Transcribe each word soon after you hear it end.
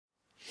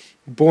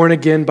born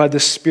again by the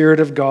Spirit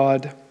of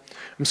God.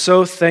 I'm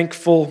so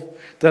thankful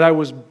that I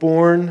was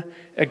born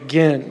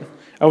again.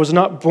 I was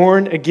not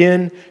born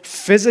again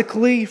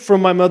physically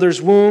from my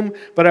mother's womb,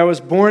 but I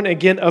was born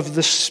again of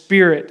the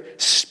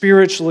Spirit,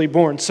 spiritually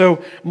born.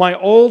 So my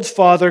old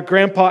father,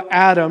 Grandpa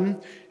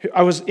Adam,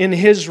 I was in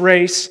his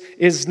race,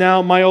 is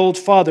now my old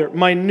father.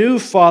 My new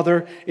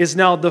father is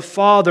now the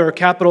Father,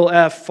 capital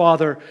F,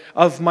 Father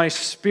of my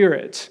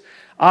spirit.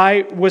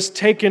 I was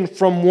taken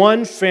from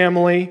one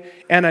family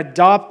and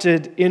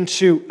adopted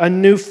into a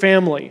new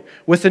family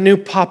with a new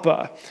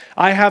papa.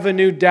 I have a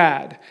new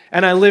dad,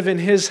 and I live in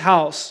his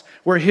house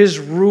where his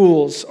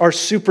rules are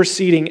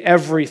superseding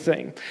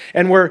everything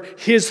and where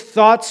his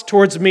thoughts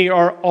towards me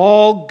are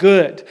all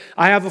good.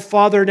 I have a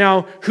father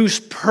now who's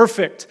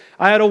perfect.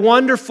 I had a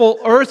wonderful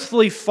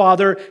earthly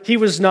father. He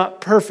was not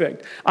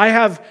perfect. I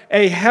have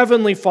a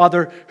heavenly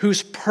father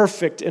who's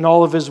perfect in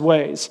all of his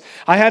ways.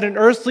 I had an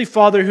earthly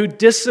father who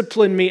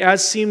disciplined me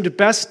as seemed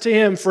best to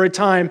him for a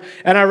time,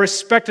 and I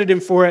respected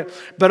him for it.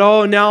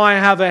 But now I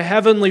have a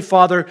heavenly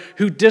father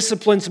who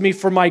disciplines me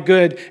for my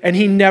good, and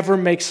he never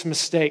makes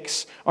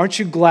mistakes. Aren't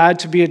you glad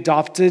to be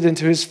adopted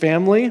into his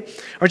family?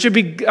 Aren't you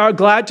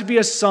glad to be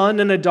a son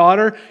and a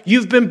daughter?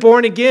 You've been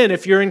born again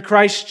if you're in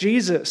Christ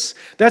Jesus.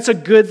 That's a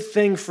good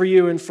thing for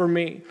you and for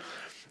me.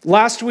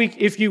 Last week,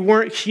 if you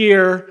weren't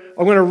here,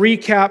 I'm going to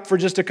recap for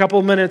just a couple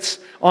of minutes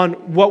on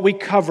what we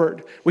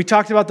covered. We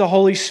talked about the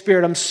Holy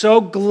Spirit. I'm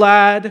so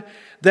glad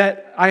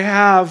that I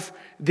have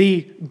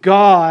the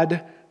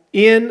God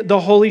in the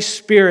Holy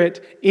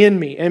Spirit in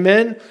me.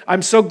 Amen?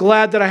 I'm so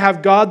glad that I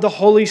have God the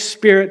Holy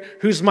Spirit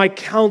who's my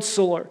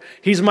counselor.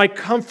 He's my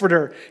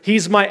comforter.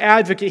 He's my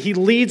advocate. He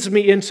leads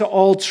me into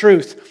all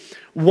truth.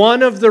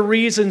 One of the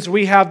reasons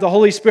we have the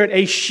Holy Spirit,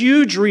 a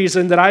huge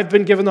reason that I've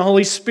been given the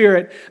Holy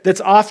Spirit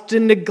that's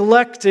often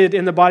neglected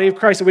in the body of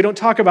Christ that we don't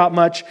talk about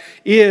much,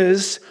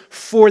 is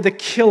for the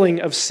killing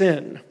of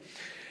sin.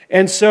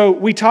 And so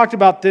we talked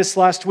about this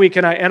last week,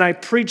 and I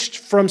preached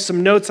from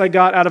some notes I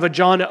got out of a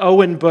John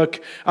Owen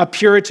book, a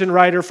Puritan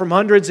writer from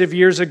hundreds of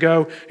years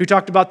ago, who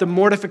talked about the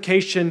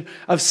mortification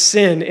of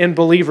sin in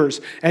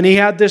believers. And he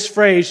had this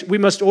phrase, we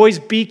must always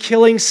be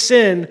killing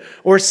sin,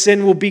 or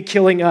sin will be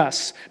killing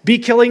us. Be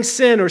killing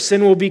sin, or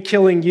sin will be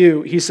killing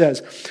you, he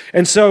says.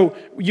 And so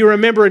you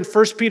remember in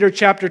 1 Peter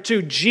chapter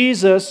 2,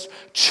 Jesus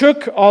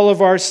took all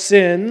of our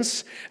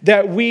sins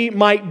that we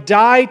might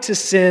die to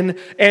sin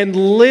and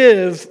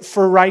live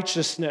for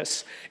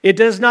righteousness. It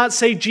does not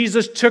say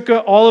Jesus took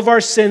all of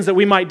our sins that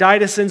we might die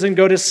to sins and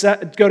go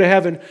to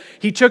heaven.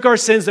 He took our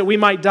sins that we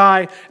might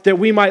die, that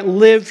we might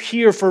live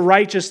here for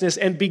righteousness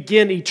and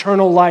begin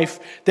eternal life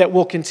that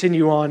will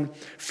continue on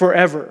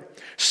forever.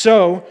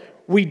 So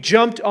we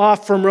jumped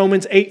off from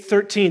Romans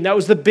 8:13. That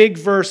was the big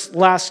verse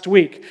last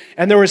week.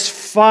 And there was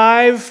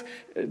 5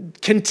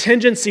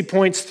 contingency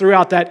points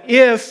throughout that.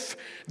 If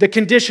the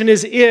condition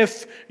is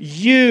if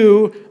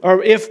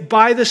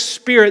by the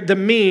Spirit, the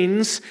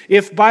means,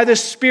 if by the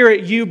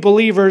Spirit you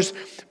believers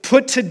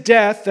put to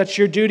death, that's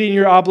your duty and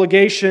your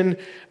obligation,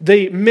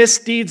 the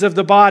misdeeds of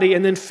the body,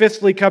 and then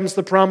fifthly comes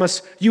the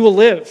promise, you will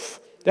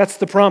live. That's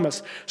the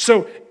promise.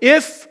 So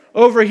if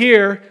over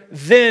here,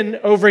 then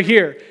over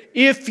here.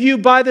 If you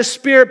by the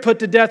Spirit put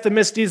to death the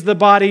misdeeds of the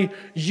body,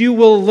 you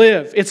will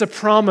live. It's a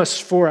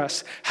promise for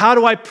us. How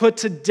do I put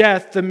to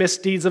death the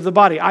misdeeds of the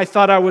body? I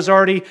thought I was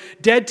already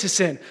dead to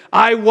sin.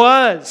 I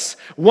was.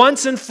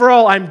 Once and for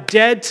all, I'm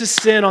dead to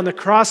sin on the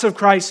cross of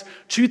Christ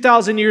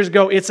 2,000 years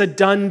ago. It's a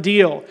done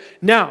deal.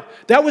 Now,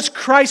 that was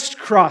Christ's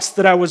cross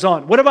that I was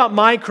on. What about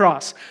my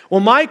cross?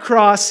 Well, my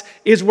cross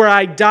is where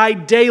I die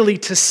daily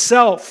to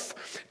self.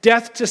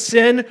 Death to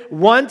sin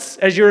once,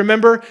 as you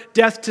remember,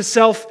 death to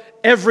self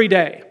every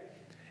day.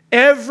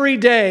 Every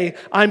day,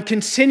 I'm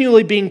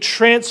continually being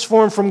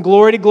transformed from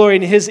glory to glory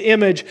in His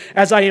image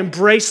as I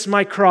embrace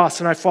my cross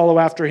and I follow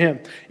after Him.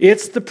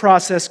 It's the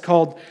process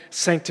called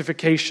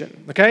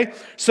sanctification, okay?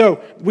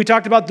 So we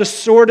talked about the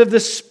sword of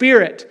the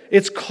Spirit.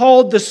 It's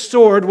called the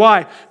sword.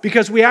 Why?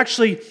 Because we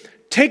actually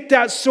take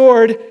that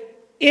sword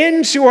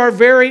into our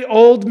very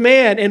old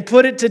man and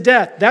put it to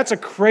death. That's a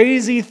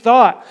crazy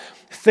thought.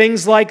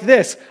 Things like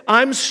this.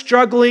 I'm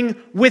struggling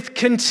with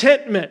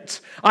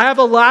contentment. I have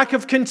a lack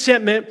of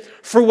contentment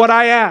for what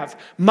I have.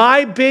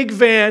 My big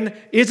van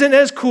isn't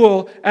as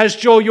cool as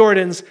Joel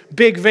Jordan's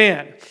big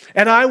van.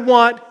 And I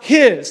want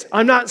his.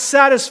 I'm not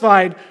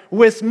satisfied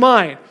with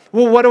mine.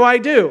 Well, what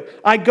do?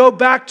 I go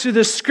back to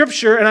the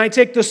scripture and I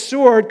take the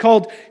sword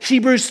called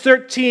Hebrews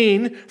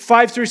 13,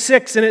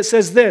 5-6, and it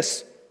says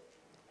this.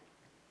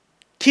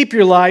 Keep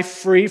your life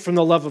free from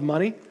the love of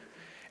money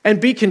and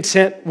be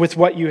content with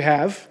what you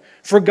have.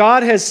 For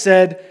God has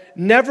said,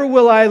 never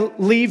will I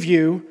leave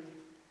you,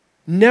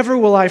 never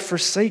will I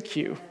forsake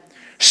you.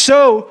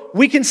 So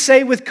we can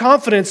say with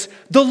confidence,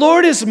 the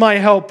Lord is my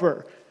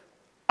helper.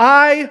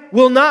 I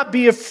will not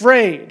be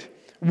afraid.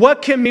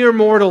 What can mere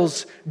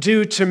mortals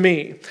do to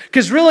me?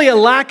 Because really a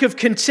lack of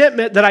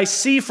contentment that I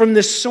see from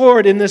this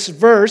sword in this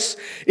verse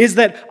is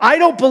that I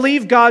don't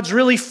believe God's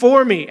really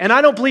for me, and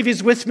I don't believe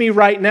He's with me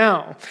right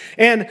now.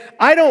 And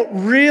I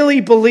don't really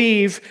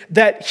believe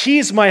that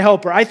He's my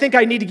helper. I think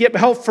I need to get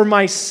help for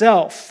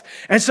myself.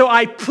 And so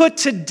I put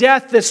to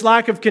death this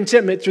lack of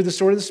contentment through the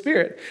sword of the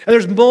Spirit. And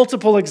there's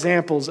multiple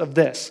examples of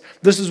this.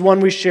 This is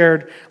one we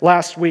shared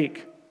last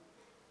week.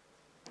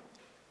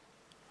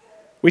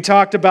 We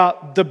talked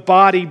about the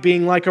body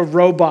being like a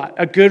robot,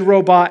 a good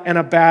robot and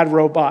a bad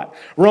robot.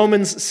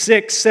 Romans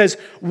 6 says,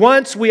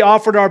 once we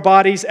offered our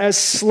bodies as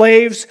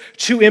slaves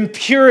to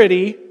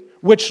impurity,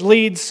 which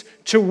leads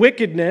to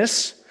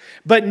wickedness,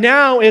 but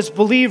now as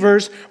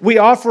believers, we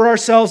offer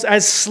ourselves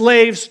as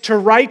slaves to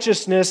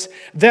righteousness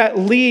that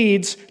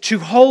leads to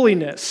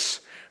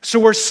holiness. So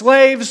we're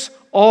slaves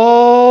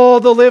all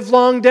the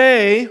livelong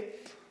day,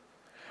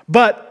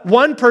 but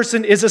one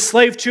person is a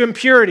slave to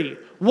impurity.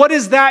 What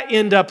does that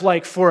end up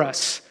like for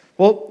us?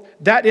 Well,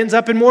 that ends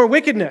up in more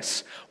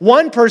wickedness.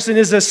 One person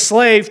is a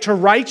slave to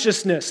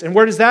righteousness. And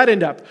where does that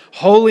end up?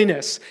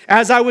 Holiness.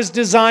 As I was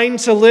designed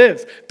to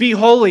live, be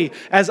holy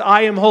as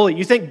I am holy.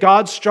 You think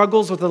God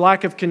struggles with the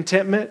lack of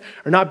contentment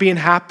or not being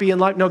happy in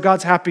life? No,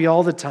 God's happy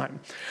all the time.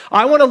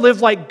 I want to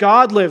live like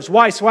God lives.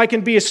 Why? So I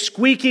can be a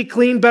squeaky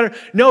clean better?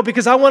 No,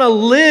 because I want to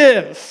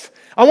live.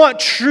 I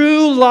want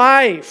true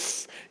life.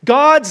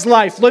 God's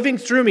life living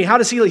through me. How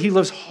does He live? He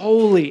lives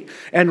holy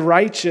and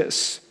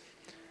righteous.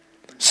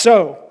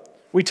 So,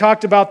 we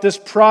talked about this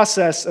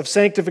process of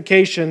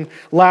sanctification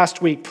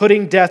last week,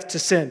 putting death to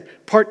sin.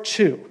 Part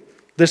 2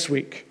 this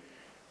week.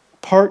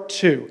 Part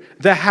 2,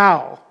 the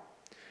how.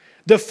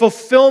 The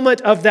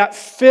fulfillment of that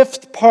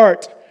fifth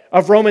part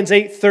of Romans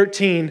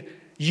 8:13,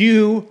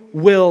 you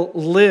will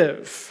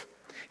live.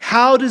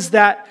 How does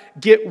that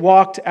get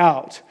walked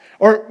out?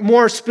 Or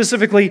more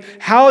specifically,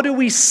 how do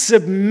we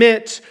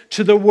submit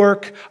to the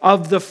work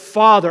of the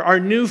Father, our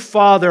new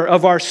Father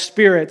of our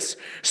spirits,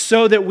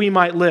 so that we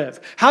might live?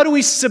 How do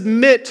we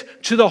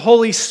submit to the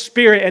Holy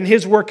Spirit and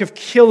His work of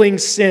killing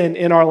sin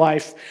in our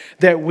life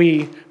that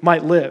we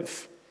might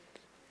live?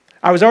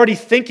 I was already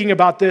thinking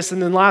about this,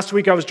 and then last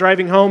week I was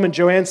driving home and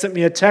Joanne sent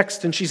me a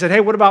text and she said,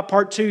 hey, what about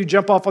part 2? You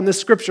jump off on this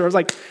scripture. I was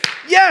like,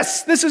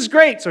 yes, this is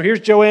great. So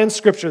here's Joanne's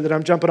scripture that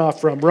I'm jumping off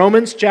from.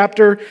 Romans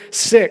chapter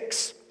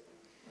 6.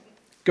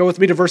 Go with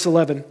me to verse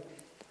 11.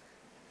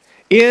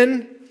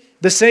 In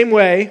the same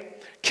way,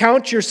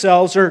 count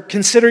yourselves or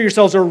consider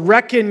yourselves or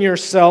reckon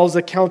yourselves,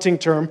 a counting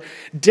term,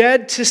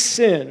 dead to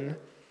sin,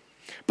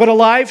 but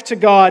alive to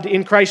God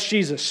in Christ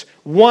Jesus.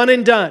 One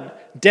and done,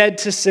 dead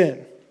to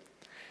sin.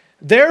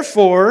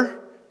 Therefore,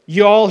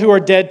 you all who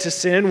are dead to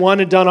sin, one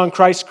and done on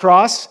Christ's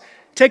cross,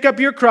 take up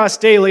your cross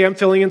daily. I'm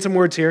filling in some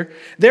words here.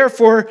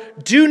 Therefore,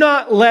 do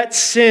not let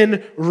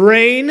sin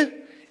reign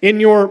in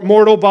your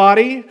mortal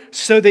body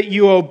so that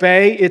you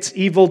obey its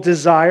evil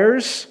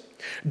desires.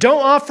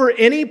 Don't offer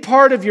any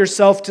part of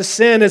yourself to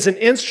sin as an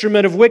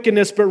instrument of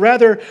wickedness, but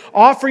rather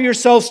offer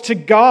yourselves to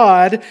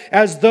God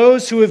as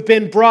those who have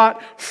been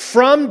brought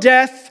from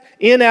death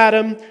in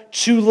Adam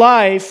to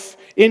life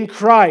in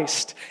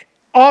Christ.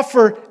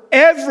 Offer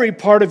every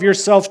part of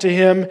yourself to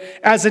Him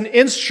as an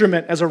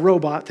instrument, as a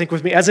robot, think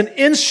with me, as an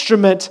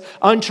instrument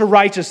unto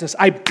righteousness.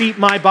 I beat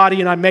my body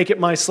and I make it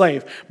my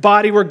slave.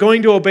 Body, we're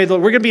going to obey the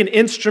Lord. We're going to be an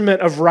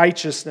instrument of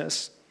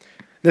righteousness.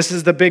 This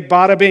is the big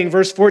bada bing,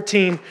 verse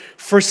 14.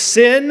 For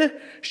sin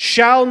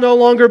shall no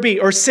longer be,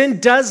 or sin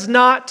does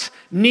not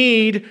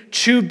need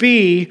to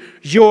be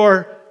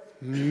your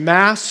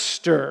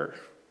master.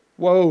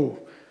 Whoa.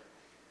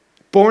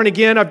 Born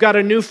again, I've got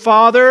a new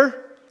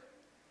father,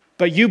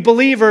 but you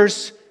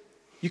believers,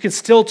 you can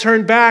still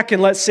turn back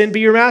and let sin be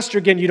your master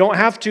again. You don't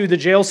have to. The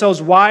jail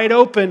cell's wide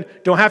open.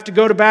 Don't have to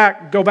go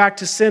back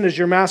to sin as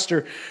your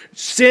master.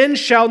 Sin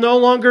shall no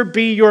longer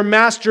be your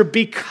master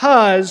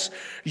because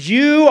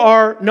you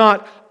are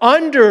not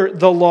under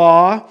the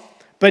law,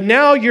 but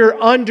now you're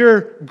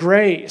under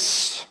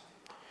grace.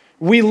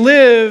 We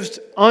lived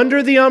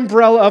under the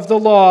umbrella of the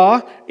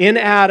law in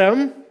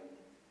Adam.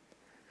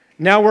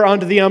 Now we're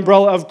under the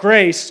umbrella of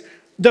grace.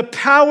 The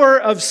power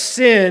of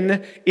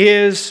sin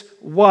is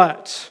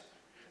what?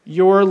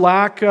 Your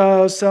lack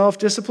of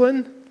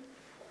self-discipline?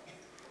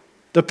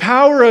 The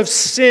power of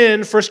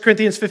sin, 1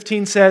 Corinthians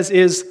 15 says,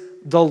 is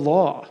the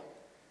law.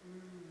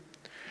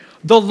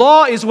 The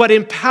law is what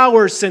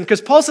empowers sin.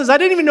 Because Paul says, I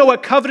didn't even know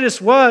what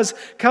covetousness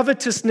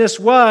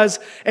was,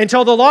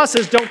 until the law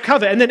says, don't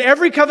covet. And then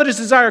every covetous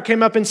desire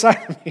came up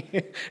inside of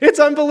me. It's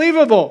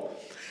unbelievable.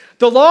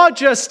 The law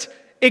just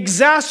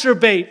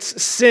exacerbates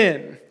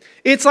sin.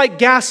 It's like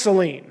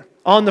gasoline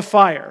on the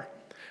fire.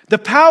 The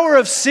power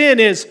of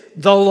sin is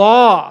the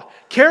law.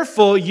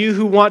 Careful, you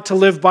who want to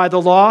live by the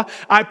law.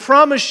 I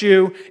promise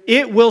you,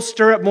 it will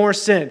stir up more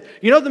sin.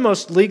 You know, the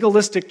most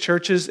legalistic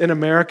churches in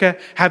America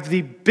have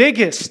the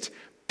biggest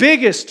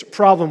biggest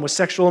problem with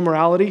sexual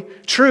immorality,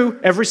 true,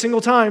 every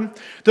single time,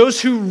 those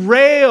who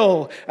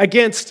rail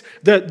against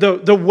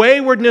the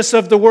waywardness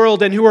of the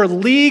world and who are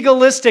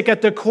legalistic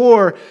at the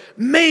core,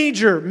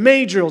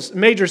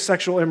 major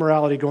sexual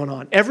immorality going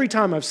on. Every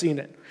time I've seen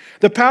it.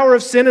 The power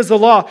of sin is the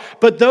law,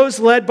 but those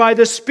led by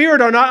the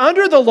Spirit are not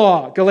under the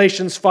law,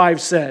 Galatians 5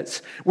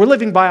 says. We're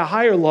living by a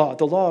higher law,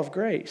 the law of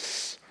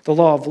grace, the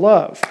law of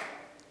love.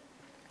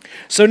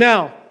 So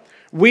now,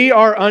 we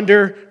are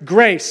under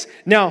grace.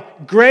 Now,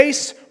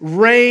 grace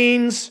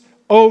reigns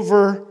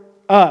over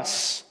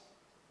us.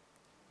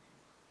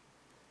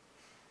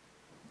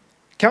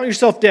 Count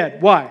yourself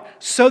dead. Why?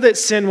 So that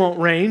sin won't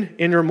reign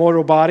in your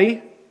mortal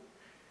body.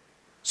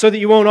 So that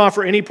you won't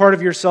offer any part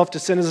of yourself to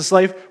sin as a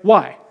slave.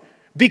 Why?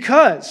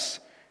 Because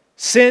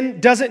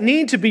sin doesn't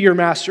need to be your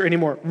master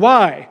anymore.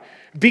 Why?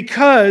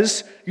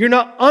 Because you're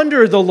not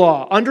under the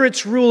law, under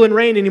its rule and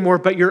reign anymore,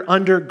 but you're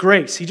under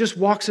grace. He just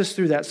walks us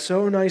through that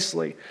so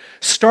nicely.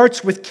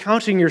 Starts with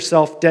counting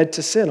yourself dead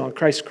to sin on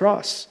Christ's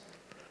cross.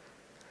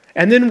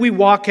 And then we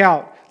walk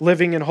out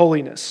living in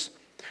holiness.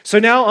 So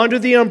now under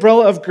the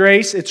umbrella of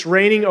grace, it's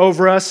reigning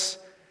over us.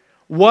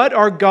 What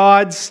are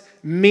God's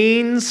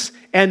means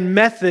and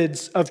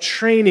methods of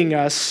training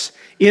us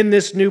in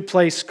this new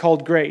place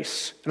called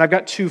grace? And I've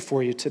got two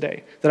for you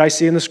today that I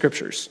see in the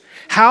scriptures.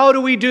 How do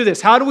we do this?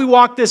 How do we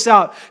walk this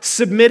out?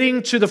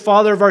 Submitting to the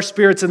Father of our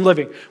spirits and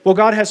living. Well,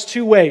 God has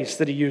two ways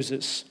that He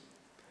uses.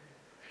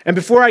 And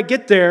before I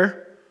get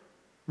there,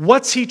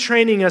 what's He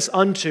training us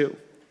unto?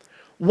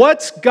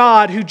 What's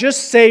God, who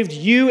just saved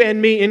you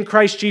and me in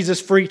Christ Jesus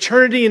for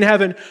eternity in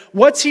heaven,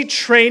 what's He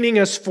training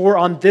us for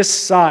on this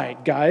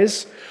side,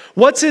 guys?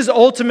 What's His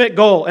ultimate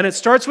goal? And it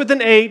starts with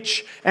an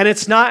H, and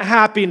it's not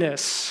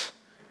happiness.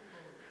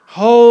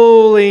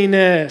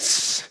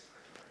 Holiness.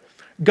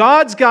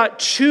 God's got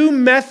two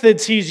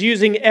methods He's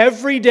using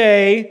every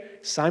day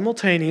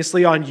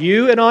simultaneously on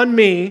you and on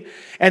me,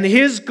 and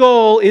His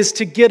goal is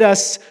to get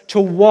us to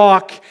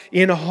walk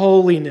in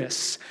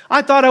holiness.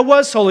 I thought I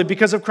was holy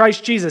because of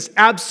Christ Jesus.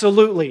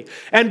 Absolutely.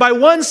 And by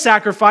one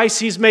sacrifice,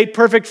 He's made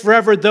perfect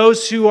forever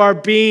those who are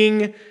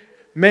being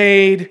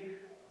made.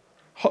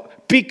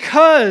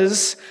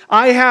 Because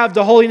I have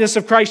the holiness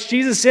of Christ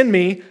Jesus in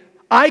me,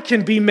 I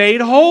can be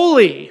made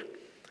holy.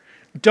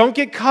 Don't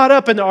get caught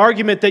up in the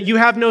argument that you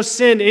have no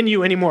sin in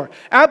you anymore.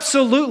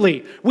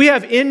 Absolutely. We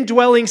have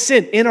indwelling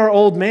sin in our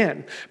old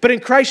man. But in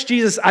Christ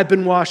Jesus, I've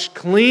been washed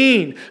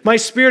clean. My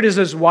spirit is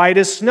as white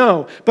as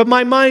snow. But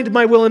my mind,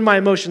 my will, and my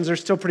emotions are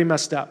still pretty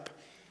messed up.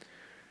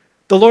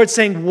 The Lord's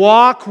saying,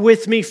 walk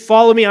with me,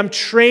 follow me. I'm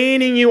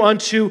training you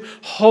unto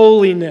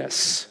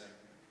holiness.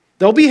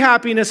 There'll be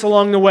happiness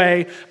along the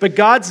way, but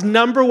God's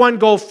number one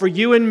goal for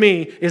you and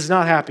me is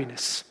not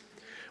happiness.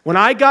 When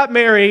I got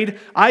married,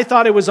 I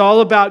thought it was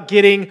all about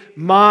getting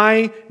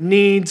my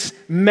needs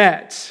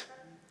met.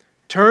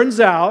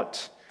 Turns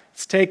out,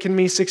 it's taken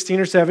me 16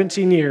 or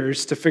 17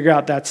 years to figure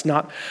out that's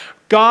not.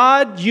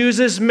 God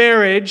uses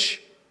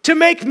marriage to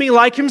make me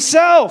like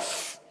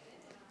Himself.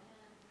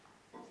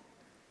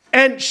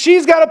 And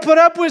she's got to put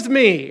up with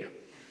me.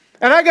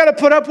 And I got to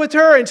put up with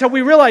her until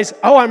we realize,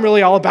 oh, I'm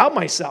really all about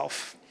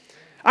myself.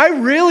 I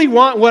really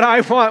want what I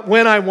want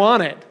when I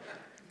want it.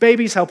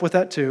 Babies help with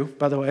that too,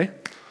 by the way.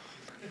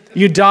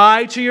 You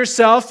die to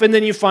yourself, and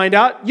then you find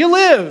out you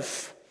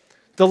live.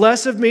 The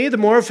less of me, the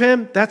more of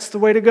Him. That's the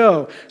way to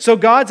go. So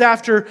God's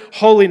after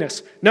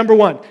holiness. Number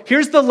one,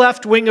 here's the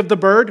left wing of the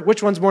bird.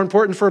 Which one's more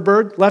important for a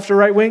bird? Left or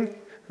right wing?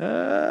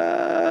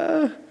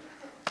 Can't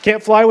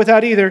fly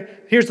without either.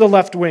 Here's the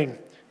left wing.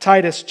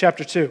 Titus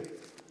chapter 2.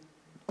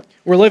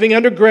 We're living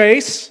under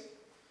grace.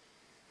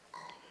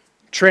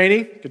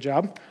 Training, good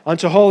job,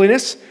 unto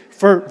holiness.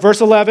 For verse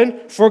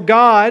 11, for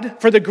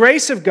the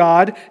grace of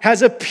God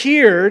has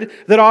appeared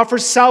that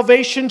offers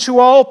salvation to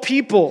all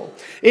people.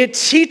 It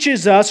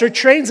teaches us or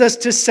trains us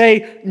to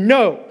say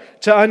no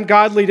to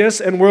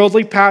ungodliness and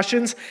worldly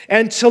passions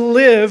and to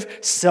live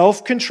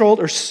self-controlled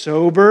or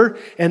sober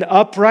and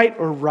upright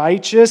or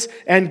righteous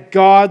and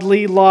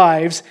godly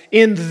lives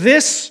in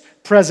this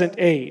present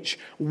age,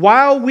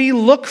 while we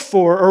look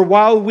for or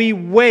while we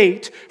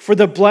wait for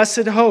the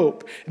blessed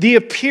hope, the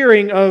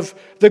appearing of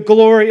the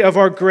glory of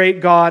our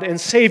great God and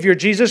Savior,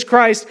 Jesus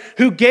Christ,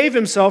 who gave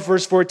Himself,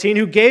 verse 14,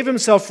 who gave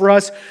Himself for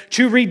us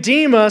to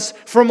redeem us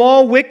from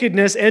all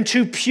wickedness and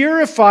to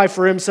purify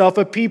for Himself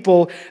a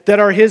people that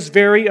are His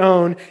very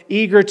own,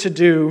 eager to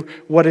do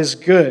what is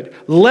good.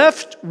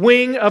 Left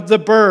wing of the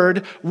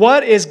bird,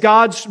 what is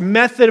God's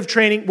method of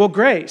training? Well,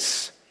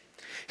 grace.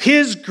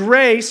 His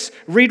grace,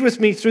 read with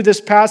me through this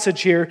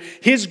passage here,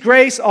 His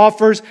grace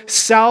offers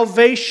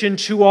salvation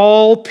to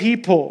all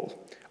people.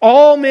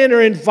 All men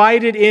are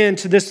invited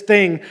into this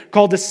thing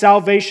called the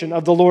salvation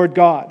of the Lord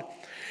God.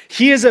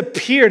 He has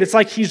appeared. It's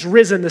like He's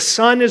risen. The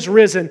Son is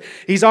risen.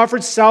 He's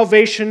offered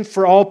salvation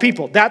for all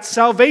people. That's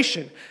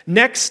salvation.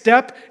 Next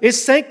step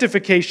is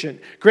sanctification.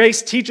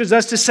 Grace teaches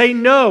us to say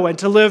no and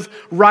to live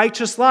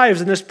righteous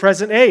lives in this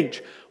present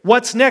age.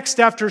 What's next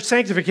after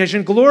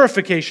sanctification?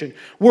 Glorification.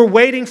 We're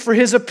waiting for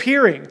His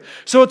appearing.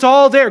 So it's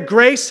all there.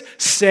 Grace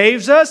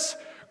saves us.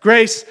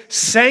 Grace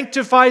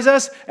sanctifies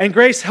us, and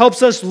grace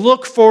helps us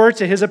look forward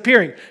to his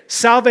appearing.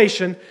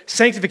 Salvation,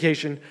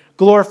 sanctification,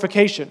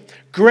 glorification.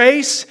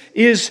 Grace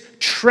is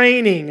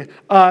training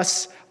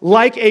us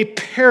like a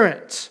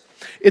parent.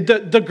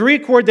 The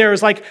Greek word there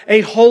is like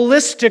a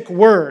holistic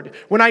word.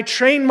 When I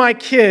train my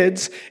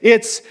kids,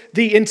 it's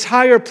the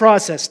entire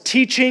process: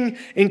 teaching,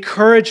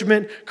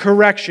 encouragement,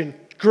 correction.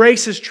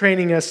 Grace is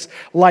training us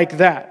like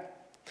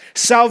that.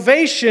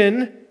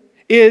 Salvation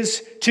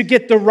is to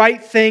get the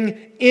right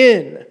thing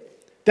in.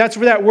 That's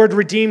where that word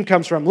redeem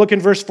comes from. Look in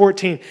verse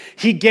 14.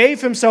 He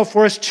gave himself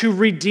for us to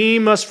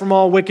redeem us from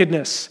all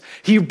wickedness.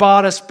 He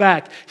bought us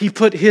back. He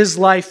put his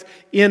life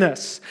in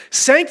us.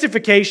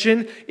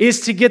 Sanctification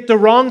is to get the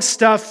wrong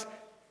stuff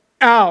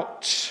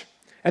out.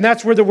 And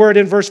that's where the word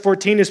in verse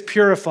 14 is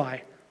purify.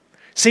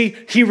 See,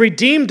 he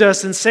redeemed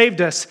us and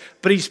saved us,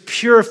 but he's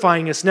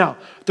purifying us now.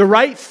 The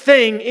right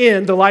thing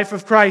in the life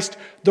of Christ,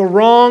 the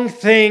wrong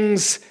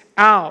things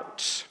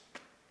out.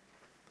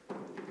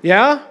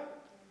 Yeah?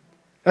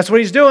 That's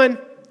what he's doing.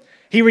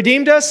 He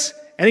redeemed us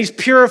and he's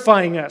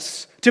purifying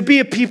us to be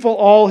a people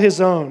all his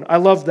own. I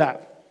love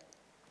that.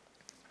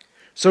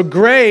 So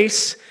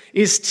grace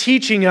is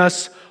teaching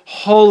us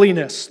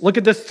holiness. Look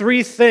at the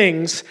three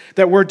things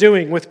that we're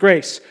doing with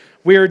grace.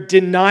 We are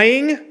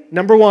denying,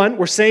 number one,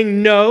 we're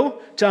saying no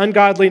to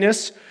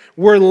ungodliness.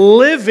 We're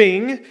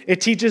living,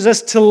 it teaches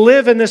us to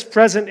live in this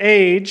present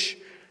age,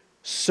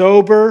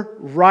 sober,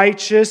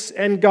 righteous,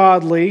 and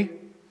godly.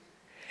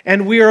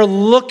 And we are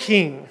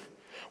looking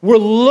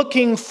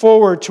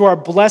forward to our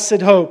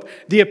blessed hope,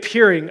 the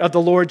appearing of the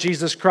Lord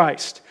Jesus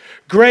Christ.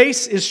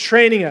 Grace is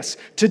training us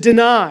to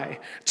deny,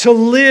 to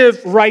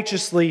live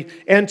righteously,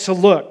 and to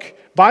look.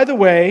 By the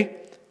way,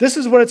 this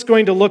is what it's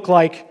going to look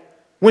like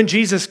when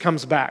Jesus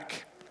comes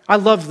back. I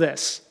love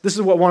this. This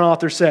is what one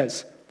author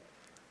says.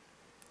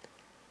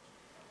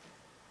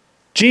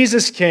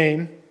 Jesus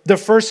came the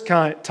first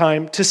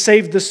time to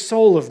save the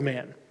soul of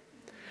man.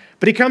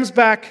 But he comes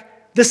back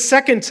the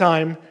second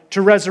time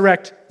to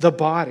resurrect the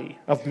body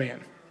of man.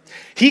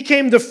 He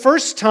came the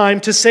first time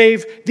to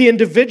save the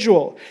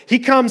individual. He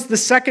comes the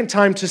second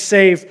time to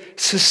save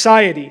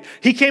society.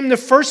 He came the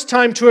first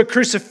time to a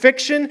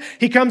crucifixion.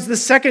 He comes the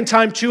second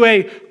time to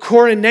a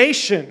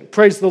coronation.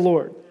 Praise the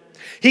Lord.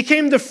 He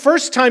came the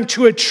first time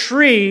to a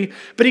tree,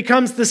 but he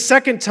comes the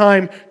second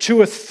time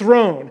to a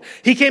throne.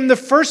 He came the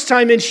first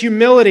time in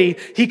humility.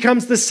 He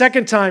comes the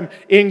second time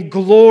in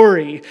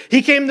glory.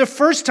 He came the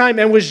first time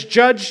and was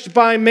judged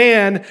by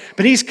man,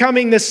 but he's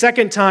coming the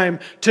second time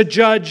to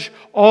judge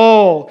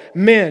all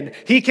men.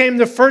 He came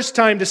the first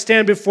time to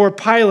stand before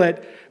Pilate,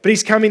 but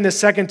he's coming the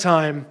second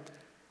time,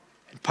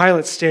 and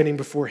Pilate's standing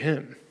before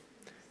him.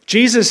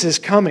 Jesus is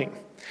coming.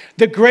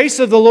 The grace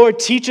of the Lord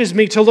teaches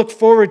me to look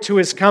forward to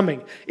his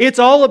coming. It's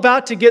all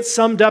about to get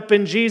summed up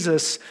in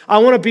Jesus. I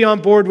want to be on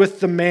board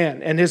with the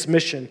man and his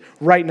mission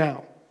right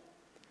now.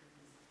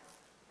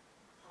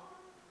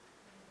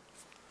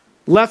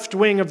 Left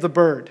wing of the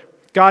bird.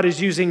 God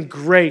is using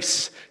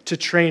grace to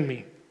train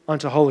me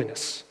unto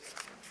holiness.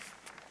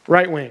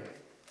 Right wing.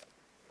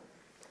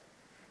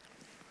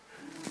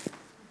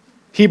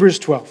 Hebrews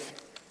 12.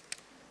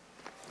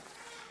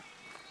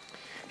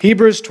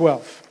 Hebrews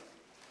 12.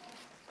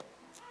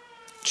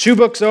 2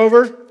 books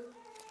over.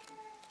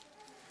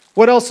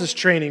 What else is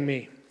training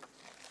me?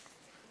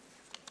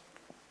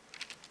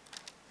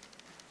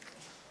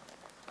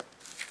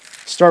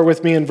 Start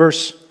with me in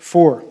verse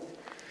 4.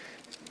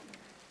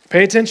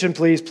 Pay attention,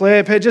 please.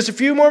 Pay just a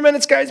few more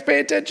minutes, guys. Pay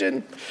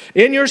attention.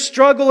 In your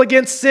struggle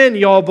against sin,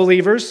 y'all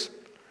believers,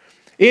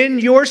 in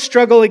your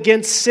struggle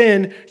against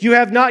sin, you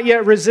have not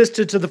yet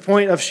resisted to the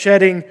point of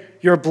shedding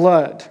your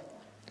blood.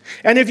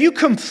 And have you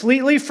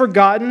completely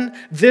forgotten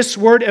this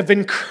word of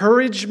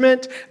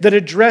encouragement that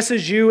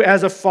addresses you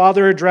as a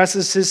father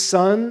addresses his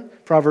son?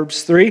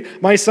 Proverbs 3,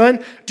 my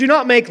son, do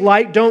not make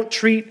light, don't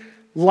treat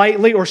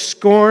lightly or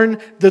scorn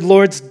the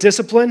Lord's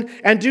discipline,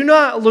 and do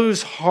not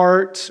lose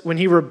heart when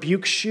he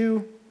rebukes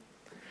you.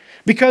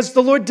 Because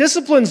the Lord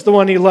disciplines the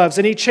one he loves,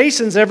 and he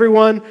chastens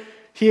everyone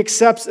he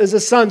accepts as a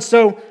son.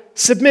 So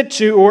submit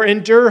to or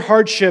endure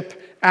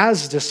hardship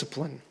as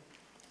discipline.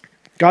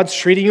 God's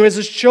treating you as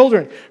his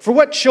children. For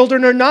what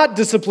children are not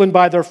disciplined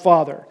by their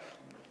father?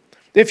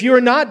 If you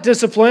are not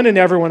disciplined, and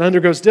everyone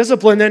undergoes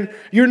discipline, then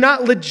you're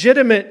not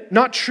legitimate,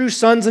 not true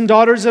sons and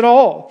daughters at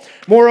all.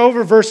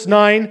 Moreover, verse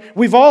 9,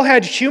 we've all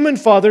had human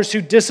fathers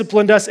who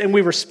disciplined us and we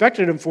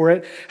respected them for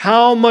it.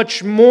 How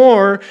much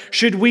more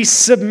should we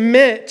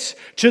submit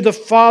to the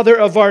Father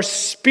of our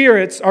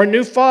spirits, our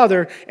new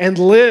Father, and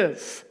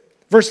live?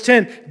 Verse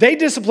 10, they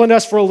disciplined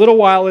us for a little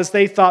while as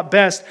they thought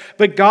best,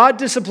 but God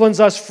disciplines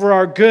us for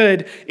our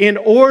good in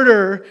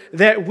order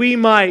that we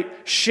might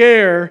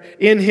share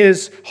in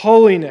his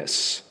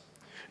holiness.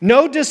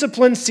 No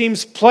discipline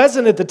seems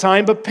pleasant at the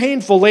time, but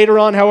painful. Later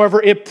on,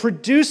 however, it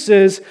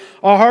produces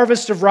a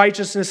harvest of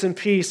righteousness and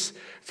peace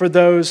for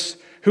those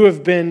who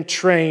have been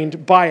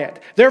trained by it.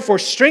 Therefore,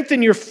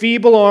 strengthen your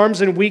feeble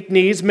arms and weak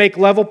knees, make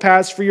level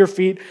paths for your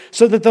feet,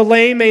 so that the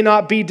lame may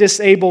not be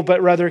disabled,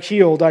 but rather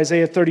healed.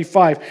 Isaiah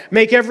 35.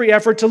 Make every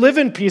effort to live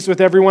in peace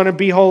with everyone and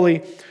be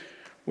holy.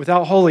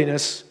 Without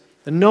holiness,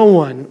 no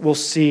one will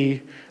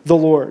see the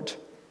Lord.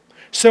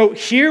 So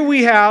here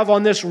we have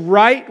on this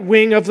right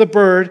wing of the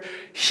bird,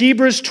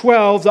 Hebrews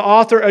 12, the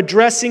author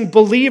addressing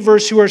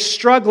believers who are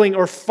struggling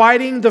or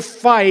fighting the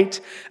fight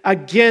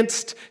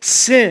against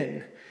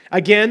sin.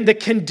 Again, the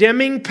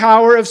condemning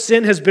power of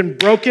sin has been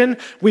broken.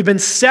 We've been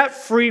set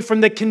free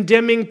from the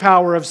condemning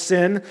power of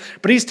sin.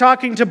 But he's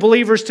talking to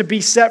believers to be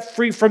set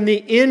free from the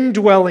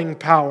indwelling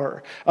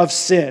power of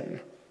sin.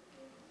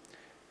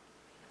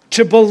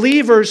 To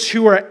believers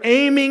who are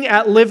aiming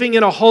at living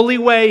in a holy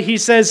way, he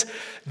says,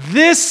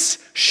 this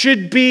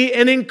should be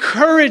an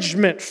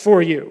encouragement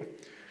for you.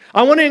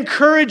 I want to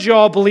encourage you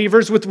all,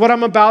 believers, with what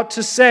I'm about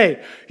to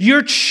say.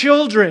 Your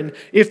children,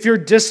 if you're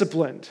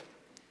disciplined.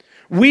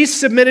 We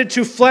submitted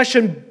to flesh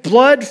and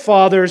blood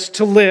fathers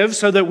to live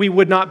so that we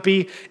would not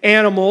be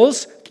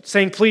animals,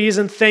 saying please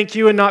and thank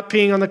you and not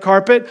peeing on the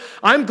carpet.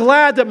 I'm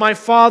glad that my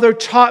Father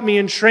taught me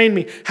and trained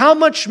me. How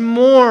much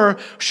more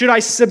should I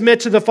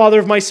submit to the Father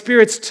of my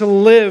spirits to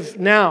live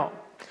now?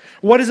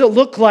 What does it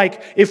look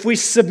like if we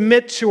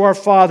submit to our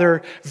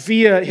Father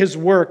via His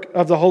work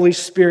of the Holy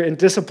Spirit in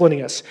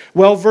disciplining us?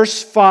 Well,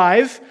 verse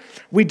 5,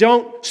 we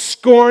don't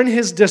scorn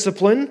His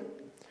discipline.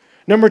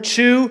 Number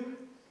 2,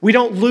 we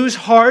don't lose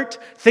heart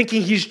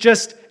thinking He's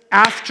just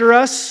after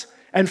us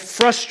and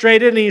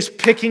frustrated and He's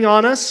picking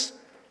on us,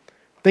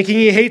 thinking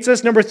He hates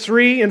us. Number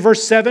 3, in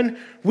verse 7,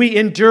 we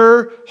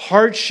endure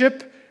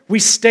hardship. We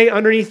stay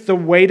underneath the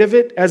weight of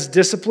it as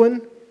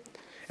discipline.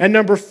 And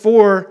number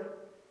 4,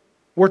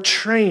 we're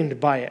trained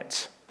by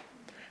it.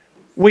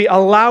 We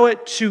allow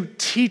it to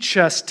teach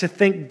us to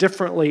think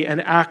differently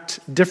and act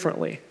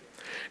differently.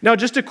 Now,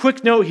 just a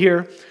quick note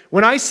here.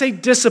 When I say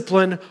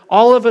discipline,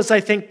 all of us, I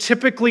think,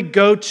 typically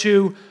go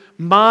to,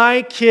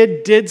 my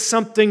kid did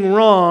something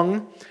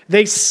wrong,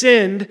 they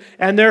sinned,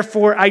 and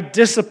therefore I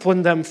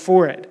disciplined them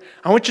for it.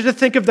 I want you to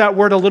think of that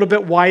word a little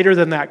bit wider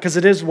than that, because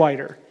it is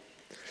wider.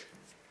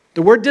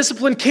 The word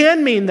discipline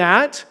can mean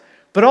that,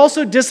 but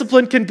also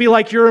discipline can be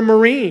like you're a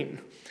Marine,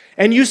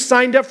 and you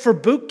signed up for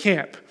boot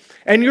camp,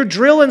 and your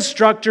drill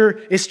instructor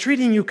is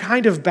treating you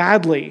kind of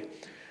badly,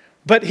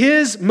 but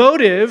his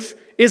motive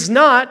is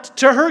not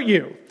to hurt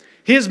you.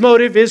 His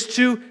motive is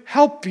to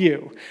help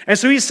you. And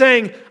so he's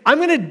saying, I'm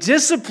going to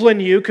discipline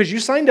you because you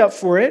signed up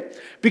for it,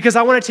 because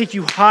I want to take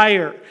you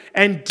higher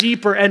and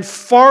deeper and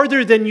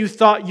farther than you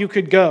thought you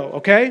could go,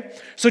 okay?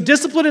 So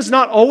discipline is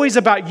not always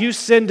about you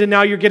sinned and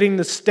now you're getting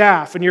the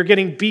staff and you're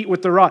getting beat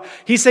with the rod.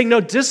 He's saying,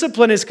 no,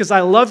 discipline is because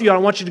I love you. I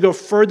want you to go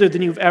further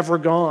than you've ever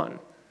gone.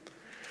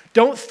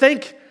 Don't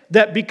think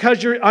that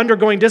because you're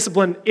undergoing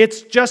discipline,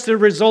 it's just a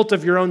result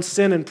of your own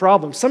sin and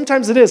problems.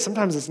 Sometimes it is,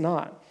 sometimes it's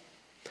not.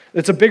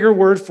 It's a bigger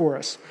word for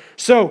us.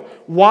 So,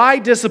 why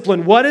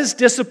discipline? What is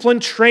discipline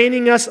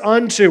training us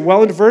unto?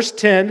 Well, in verse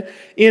 10,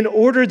 in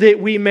order that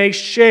we may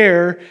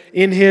share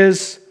in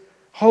His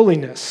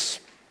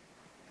holiness.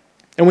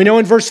 And we know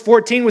in verse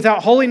 14,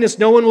 without holiness,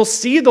 no one will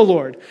see the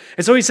Lord.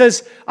 And so he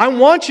says, I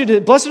want you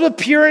to, blessed are the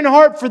pure in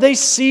heart, for they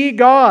see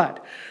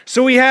God.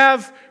 So we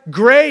have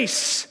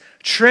grace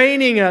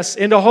training us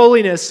into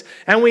holiness,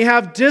 and we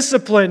have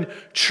discipline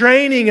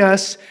training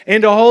us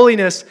into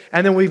holiness,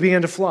 and then we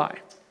begin to fly.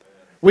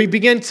 We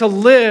begin to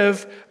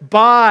live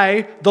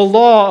by the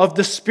law of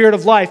the Spirit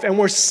of life, and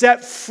we're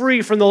set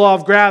free from the law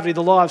of gravity,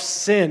 the law of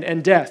sin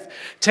and death.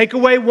 Take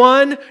away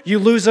one, you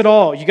lose it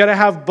all. You got to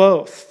have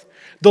both.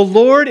 The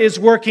Lord is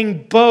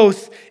working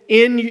both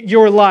in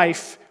your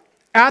life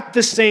at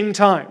the same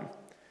time.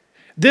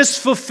 This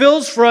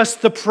fulfills for us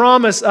the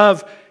promise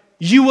of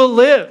you will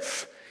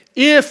live.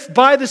 If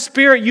by the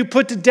Spirit you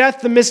put to death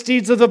the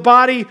misdeeds of the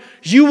body,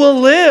 you will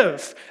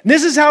live. And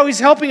this is how He's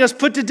helping us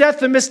put to death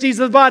the misdeeds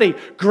of the body.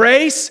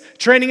 Grace,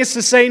 training us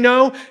to say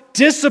no.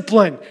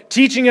 Discipline,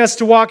 teaching us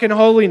to walk in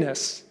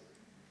holiness.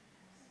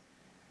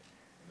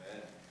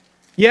 Amen.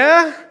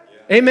 Yeah?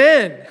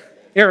 Amen.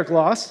 Eric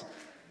Loss.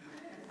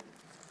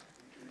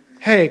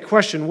 Hey,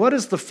 question. What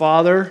is the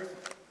Father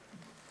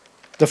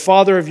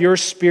of your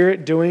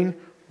spirit, doing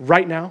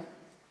right now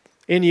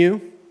in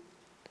you?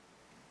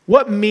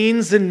 What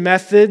means and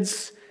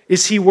methods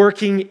is He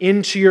working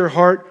into your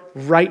heart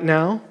right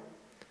now?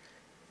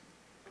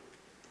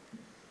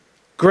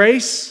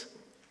 Grace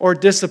or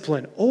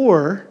discipline?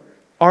 Or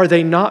are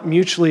they not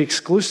mutually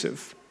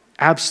exclusive?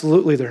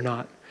 Absolutely they're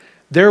not.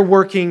 They're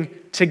working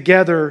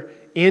together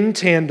in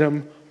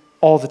tandem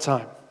all the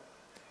time.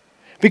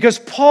 Because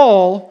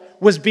Paul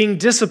was being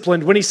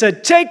disciplined when he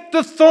said, take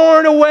the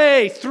thorn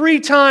away.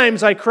 3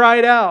 times I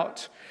cried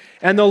out.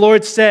 And the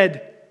Lord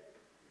said,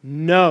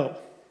 no.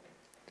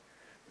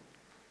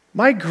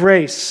 My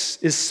grace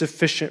is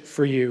sufficient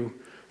for you,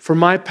 for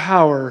my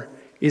power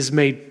is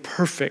made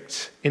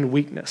perfect in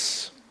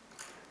weakness.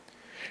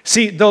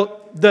 See,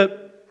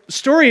 the The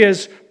story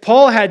is,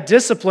 Paul had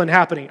discipline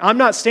happening. I'm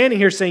not standing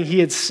here saying he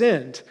had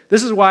sinned.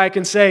 This is why I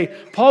can say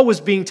Paul was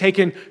being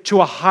taken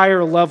to a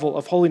higher level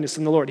of holiness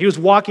in the Lord. He was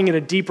walking in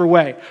a deeper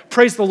way.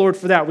 Praise the Lord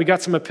for that. We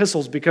got some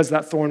epistles because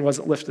that thorn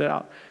wasn't lifted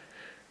out.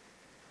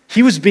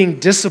 He was being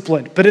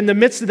disciplined. But in the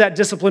midst of that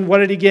discipline, what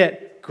did he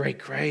get? Great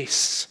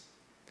grace.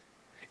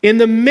 In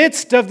the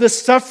midst of the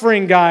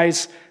suffering,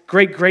 guys,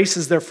 great grace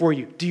is there for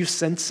you. Do you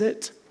sense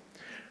it?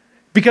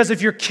 Because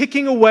if you're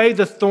kicking away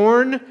the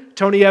thorn,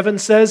 Tony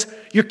Evans says,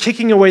 you're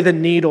kicking away the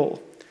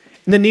needle.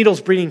 And the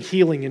needle's bringing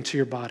healing into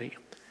your body.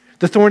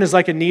 The thorn is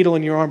like a needle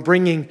in your arm,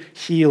 bringing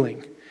healing.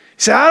 You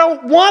say, I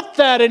don't want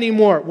that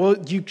anymore. Well,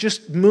 you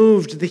just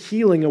moved the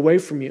healing away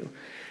from you.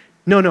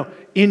 No.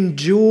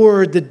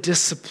 Endure the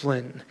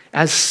discipline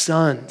as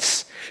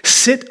sons.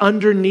 Sit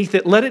underneath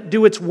it. Let it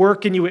do its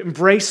work in you.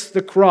 Embrace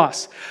the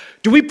cross.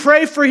 Do we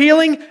pray for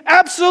healing?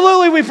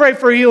 Absolutely we pray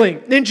for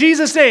healing. In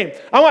Jesus' name,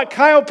 I want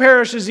Kyle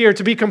Parrish's ear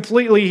to be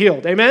completely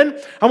healed. Amen?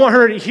 I want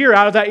her to hear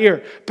out of that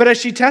ear. But as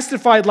she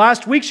testified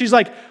last week, she's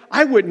like,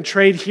 I wouldn't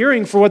trade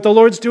hearing for what the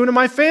Lord's doing in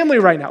my family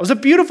right now. It was a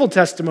beautiful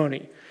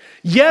testimony.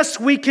 Yes,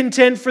 we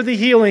contend for the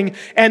healing.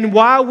 And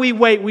while we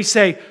wait, we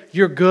say,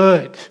 you're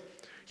good.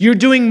 You're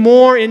doing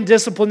more in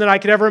discipline than I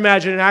could ever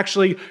imagine. And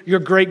actually, your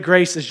great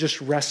grace is just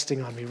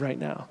resting on me right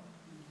now.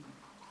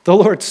 The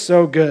Lord's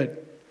so good.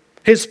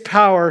 His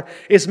power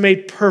is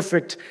made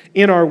perfect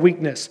in our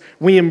weakness.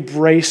 We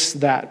embrace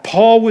that.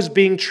 Paul was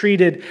being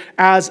treated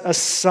as a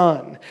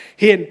son.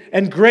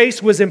 And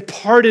grace was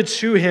imparted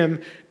to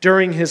him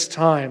during his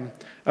time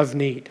of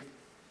need.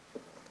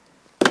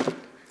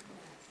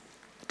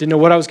 Didn't know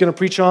what I was going to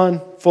preach on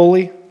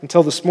fully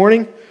until this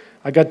morning.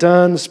 I got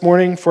done this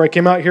morning before I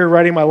came out here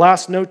writing my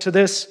last note to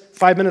this.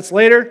 5 minutes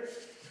later,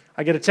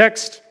 I get a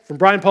text from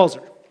Brian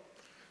Pulser.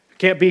 He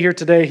can't be here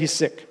today. He's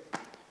sick.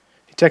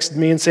 He texted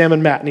me and Sam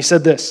and Matt, and he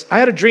said this. I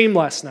had a dream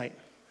last night.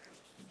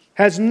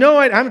 Has no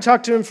idea. I haven't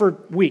talked to him for a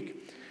week.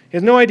 He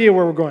has no idea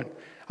where we're going.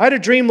 I had a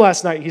dream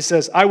last night, he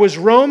says. I was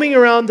roaming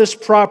around this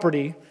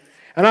property,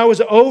 and I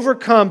was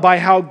overcome by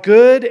how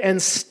good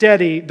and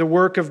steady the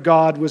work of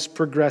God was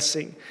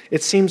progressing.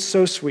 It seemed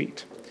so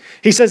sweet.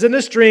 He says, in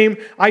this dream,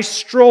 I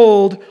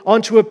strolled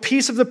onto a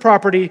piece of the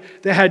property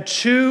that had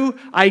two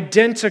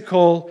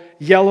identical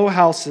yellow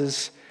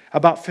houses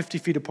about 50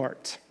 feet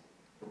apart.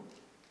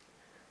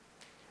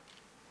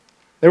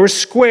 They were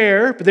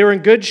square, but they were in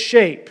good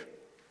shape.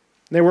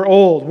 They were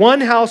old.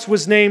 One house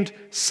was named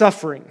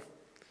Suffering,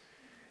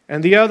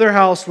 and the other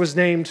house was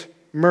named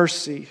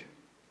Mercy.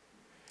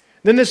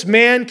 Then this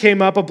man came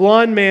up, a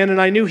blonde man,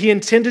 and I knew he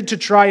intended to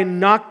try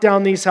and knock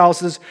down these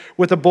houses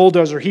with a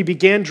bulldozer. He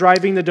began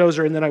driving the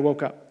dozer, and then I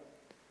woke up.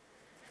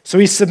 So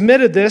he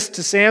submitted this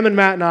to Sam and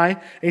Matt and I. And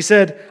he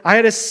said, I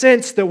had a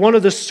sense that one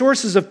of the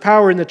sources of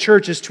power in the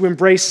church is to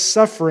embrace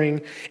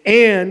suffering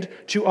and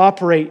to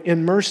operate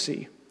in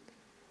mercy.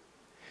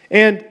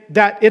 And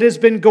that it has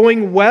been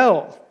going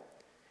well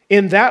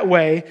in that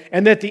way,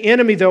 and that the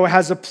enemy, though,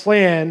 has a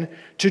plan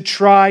to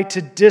try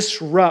to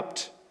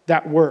disrupt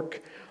that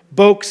work.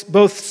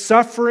 Both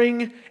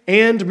suffering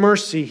and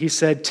mercy, he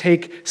said,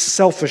 take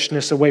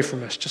selfishness away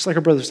from us, just like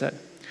our brother said.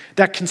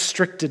 That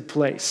constricted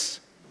place.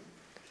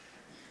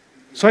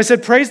 So I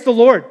said, praise the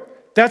Lord.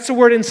 That's the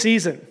word in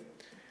season.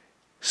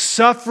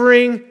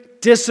 Suffering,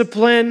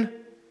 discipline,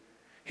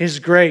 His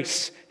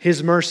grace,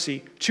 His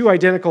mercy. Two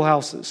identical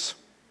houses.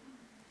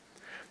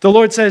 The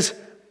Lord says,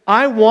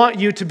 I want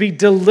you to be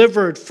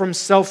delivered from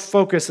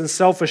self-focus and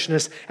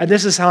selfishness, and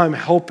this is how I'm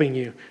helping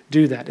you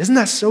do that. Isn't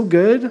that so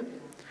good?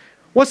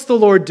 What's the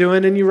Lord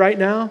doing in you right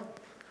now?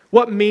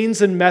 What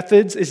means and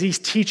methods is He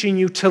teaching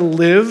you to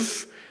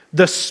live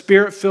the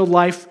Spirit-filled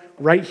life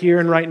right here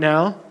and right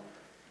now?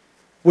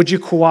 Would you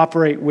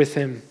cooperate with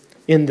Him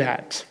in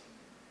that?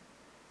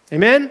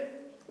 Amen?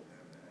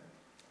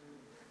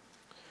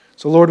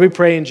 So Lord, we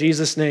pray in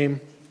Jesus'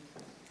 name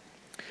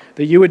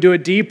that you would do a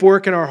deep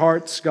work in our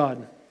hearts,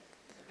 God.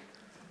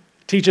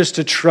 Teach us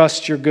to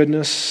trust your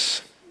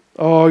goodness.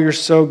 Oh, you're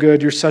so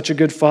good. You're such a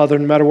good Father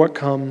no matter what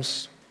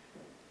comes.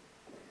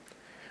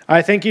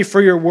 I thank you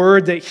for your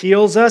word that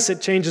heals us.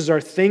 It changes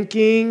our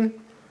thinking.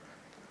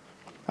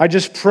 I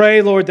just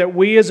pray, Lord, that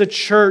we as a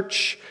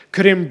church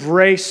could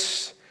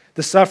embrace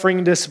the suffering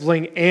and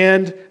discipline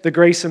and the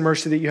grace and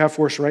mercy that you have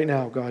for us right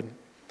now, God.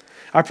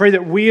 I pray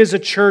that we as a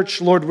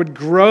church, Lord, would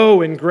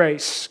grow in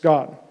grace,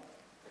 God.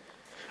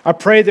 I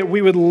pray that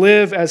we would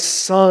live as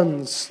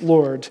sons,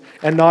 Lord,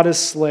 and not as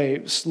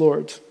slaves,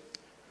 Lord.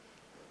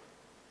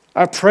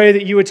 I pray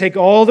that you would take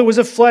all that was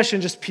of flesh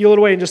and just peel it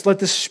away and just let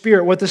the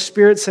Spirit, what the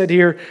Spirit said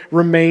here,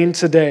 remain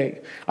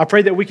today. I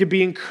pray that we could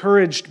be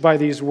encouraged by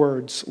these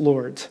words,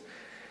 Lord.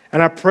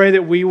 And I pray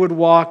that we would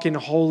walk in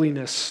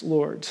holiness,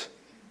 Lord.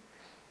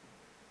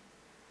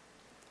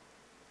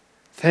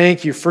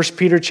 Thank you. 1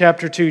 Peter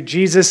chapter 2.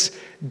 Jesus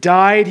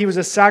died. He was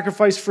a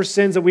sacrifice for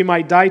sins, that we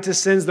might die to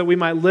sins, that we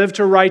might live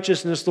to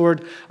righteousness,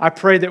 Lord. I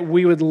pray that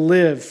we would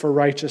live for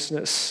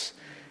righteousness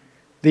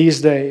these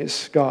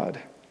days,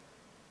 God.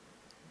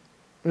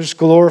 Just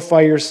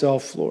glorify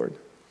yourself, Lord.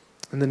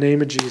 In the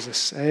name of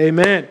Jesus.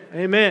 Amen.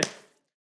 Amen.